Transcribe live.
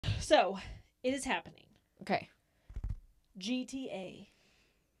So, it is happening. Okay. GTA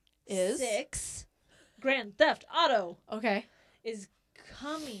Is 6 Grand Theft Auto okay. is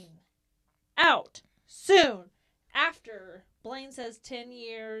coming out soon. After Blaine says 10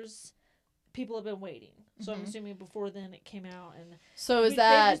 years, people have been waiting. So I'm assuming before then it came out. And So is they've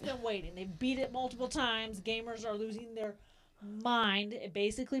that... just been waiting. They've beat it multiple times. Gamers are losing their mind. It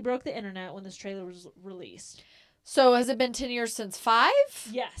basically broke the internet when this trailer was released. So has it been 10 years since 5?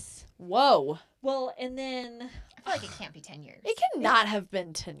 Yes. Whoa. Well, and then... I feel like it can't be 10 years. It cannot have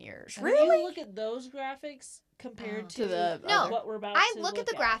been 10 years. When Really? you look at those graphics compared To the No, what we're about I to look at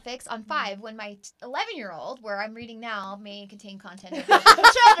the at. graphics on 5 when my 11-year-old, where I'm reading now, may contain content of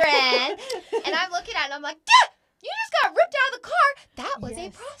children, and I'm looking at it and I'm like, Dad, you just got ripped out of the car. That was a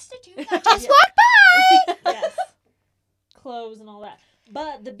Yes. prostitute that just walked by. Yes. Clothes and all that.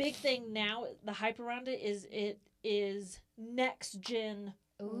 But the big thing now, the hype around it is next gen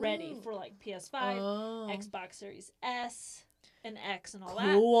ready Ooh. for like PS5, Oh. Xbox Series S, and X and all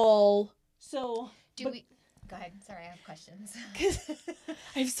Cool. that. So, Do we... Go ahead. Sorry, I have questions.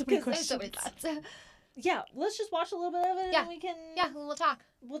 I have so many I have questions. so many thoughts. yeah, let's just watch a little bit of it Yeah. and we can We'll talk.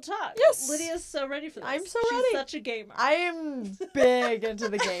 we'll talk. Yes. Lydia's so ready for this. I'm so She's ready. such a gamer. I am big into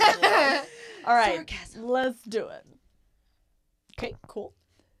the game. All right. Sarcasm. Let's do it. Okay, cool.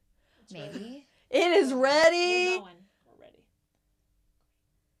 Maybe. It is ready. We're going. We're ready.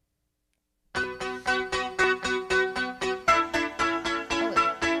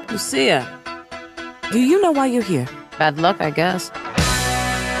 Lucia, do you know why you're here? Bad luck, I guess.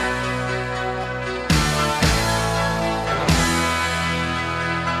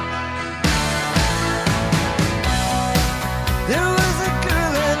 There was a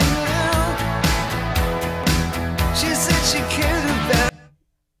girl I knew. She said she cared about.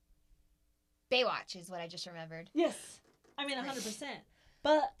 Baywatch is what I just remembered. Yes. I mean 100%.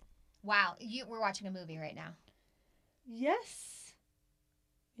 But Wow, we're watching a movie right now. yes.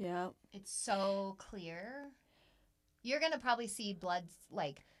 Yeah. It's so clear. You're gonna probably see blood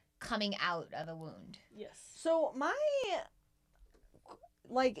like coming out of a wound. Yes. So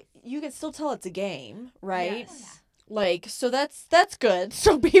you can still tell it's a game, right? Yes. Like, so that's good.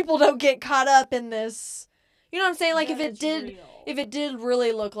 So people don't get caught up in this. You know what I'm saying? Like, That if is it real. did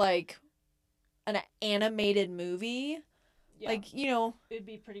really look like an animated movie, Yeah. like, you know, It'd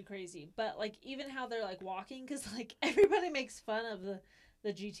be pretty crazy. But like even how they're like walking, because like everybody makes fun of the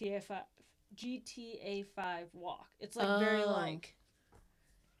GTA 5 walk. It's like very Oh. like.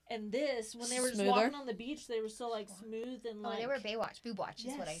 And this, when they were just Smoother? walking on the beach, they were so like smooth and Oh, like. they were Baywatch. Boob watch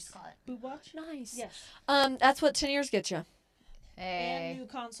is what I used to Yes. call it. Boob watch. nice. Yes. That's what 10 years get you. And new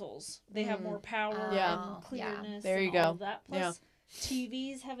consoles. They have more power Yeah. and clearness. There you and all go. of that. Plus,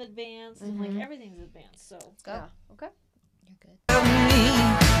 TVs have advanced and like everything's advanced. So Let's go. Yeah. Okay. You're good. Me.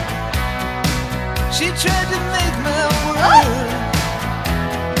 She tried to make my world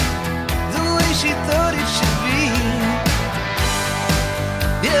the way she thought it should be.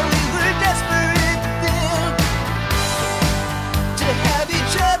 Yeah, we were desperate then to have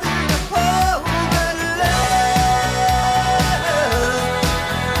each other to hold, but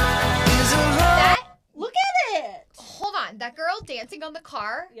love is a That look at it. hold on, that girl dancing on the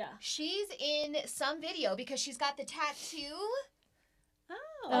car. Yeah. She's in some video because she's got the tattoo. Oh.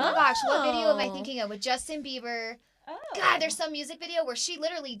 Oh my gosh, what video am I Oh. thinking of with Justin Bieber? Oh. God, there's some music video where she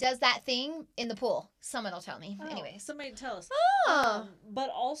literally does that thing in the pool. Someone will tell me. Oh, Anyways. somebody tell us. Oh. But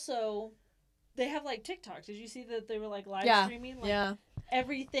also, they have like TikTok. Did you see that they were like live Yeah. streaming? Like, Yeah.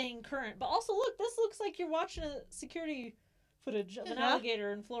 everything current. But also, look, this looks like you're watching a security footage of an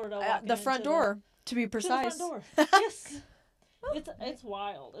alligator in Florida. walking The front into door, to be To the precise. front door. Yes. It's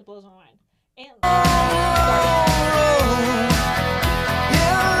wild. It blows my mind. And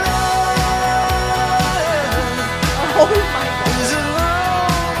Oh my god.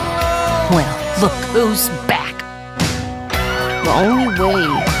 Well, look who's back. The only way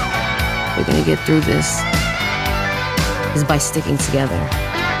we're gonna get through this is by sticking together,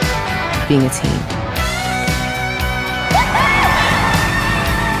 being a team.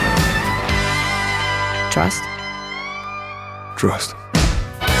 Trust? Trust.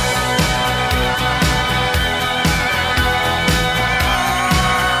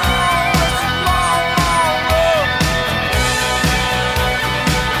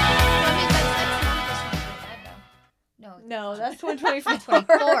 No, that's 2024.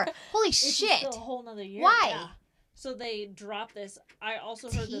 24. Holy it's shit. still a whole nother year. Why? Yeah. So they dropped this. I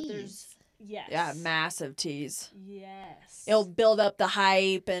also heard that there's yes. Yeah, massive tease. Yes. It'll build up the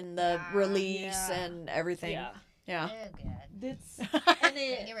hype and the Yeah. release Yeah. and everything. Yeah. Yeah. Oh, good. It's and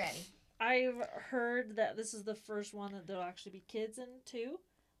Get it. ready. I've heard that this is the first one that there'll actually be kids in too.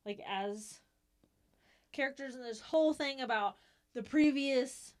 like as characters in this whole thing about the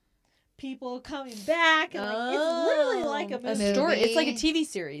previous people coming back, and like it's literally like a a movie. story. It's like a Movie. TV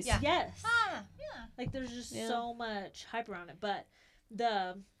series. Yeah. Yes. Ah, yeah. Like there's just Yeah. so much hype around it. But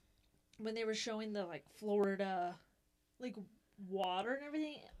when they were showing the like Florida like water and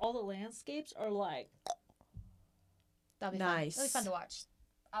everything, all the landscapes are like That'll be Nice. fun. It'll be fun to watch.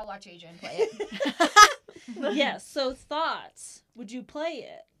 I'll watch Adrian play it. yes. So thoughts, would you play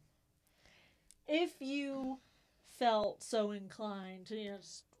it if you felt so inclined to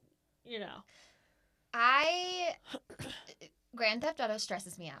Grand Theft Auto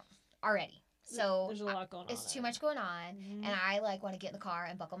stresses me out already. So there's a lot going on. it's too there. much going on, Mhm. and I like want to get in the car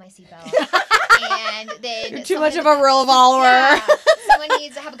and buckle my seatbelt, and then You're too much of a role follower. Yeah, someone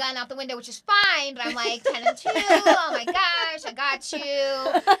needs to have a gun out the window, which is fine, but I'm like 10 and 2. Oh my gosh, I got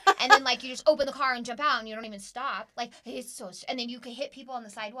you. And then like you just open the car and jump out, and you don't even stop. Like it's so, and then you can hit people on the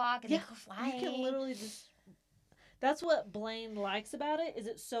sidewalk, and Yeah, they go flying. You can literally just. That's what Blaine likes about it. Is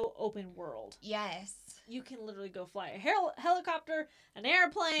it's so open world. Yes. You can literally go fly a helicopter, an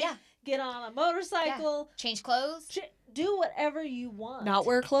airplane, Yeah. get on a motorcycle, Change clothes. do whatever you want. Not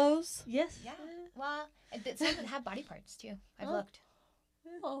wear clothes. Yes. Yeah. Well, some of them have body parts too. I've Oh. looked.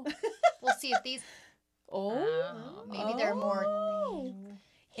 Oh. We'll see if these. Oh. Maybe they're more.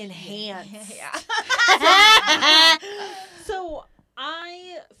 Enhanced. Yeah. So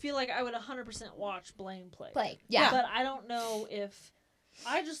I feel like I would 100% watch Blaine play. Play. Yeah. But I don't know if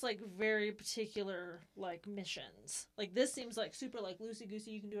I just like very particular like missions. Like this seems like super like loosey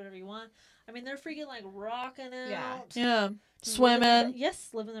goosey. You can do whatever you want. I mean, they're freaking like rocking out. Yeah. Yeah. just Swimming.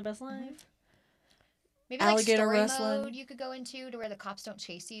 living their best life. Maybe Alligator like story wrestling. mode you could go into to where the cops don't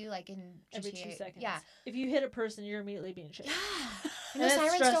chase you, like in Every GTA. 2 seconds. Yeah. If you hit a person, you're immediately being chased. Yeah. And And the it's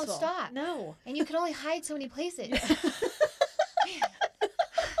sirens stressful. don't stop. No. And you can only hide so many places.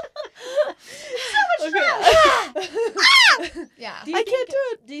 Yeah. Do you I think, can't do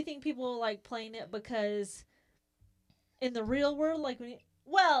it. Do you think people like playing it because in the real world, like when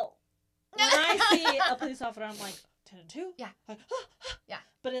I see a police officer, I'm like 10 and 2. Yeah. Like, Yeah.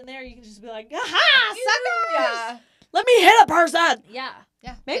 But in there, you can just be like, aha, suckers. Yeah. Let me hit a person. Yeah.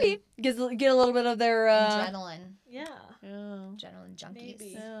 Yeah. Maybe get a little bit of their. Adrenaline. Yeah. Yeah. Adrenaline junkies.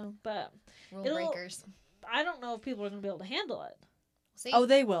 Maybe. Yeah. But Rule It'll- breakers. I don't know if people are going to be able to handle it. See? Oh,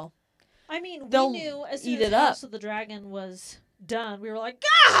 they will. I mean, They'll we knew as soon eat as it up. House of the Dragon was done, we were like,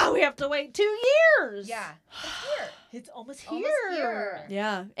 we have to wait 2 years. Yeah. It's here. It's almost Almost here. here.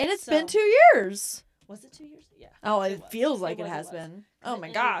 Yeah, and it's So- been 2 years. Was it 2 years? Yeah. Oh, it was. feels like It it was, has it was. been. Oh my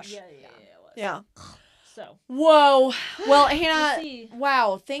And- gosh. Yeah, it was. Yeah. So, Whoa. Well, we'll Hannah. see.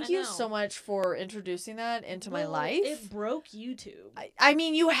 Wow. Thank I you know. so much for introducing that into my Well, life. It broke YouTube. I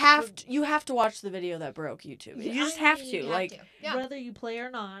mean, you have to watch the video that broke YouTube. Yeah, You just I have mean, to. you have Like, Yeah. Whether you play or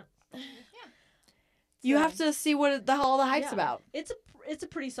not. you So, have to see what all the hype's yeah. about. It's a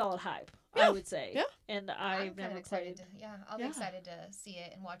pretty solid hype, Yeah. I would say. Yeah. And I'm I've kind never of excited. played. I'll be Yeah. excited to see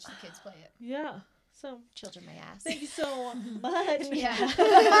it and watch the kids play it. Yeah. So Children my ass. thank you so much. Yeah.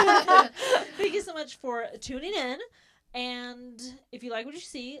 Thank you so much for tuning in. And if you like what you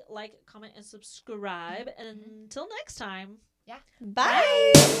see, like, comment, and subscribe. And until next time.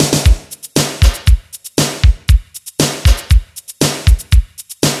 Bye.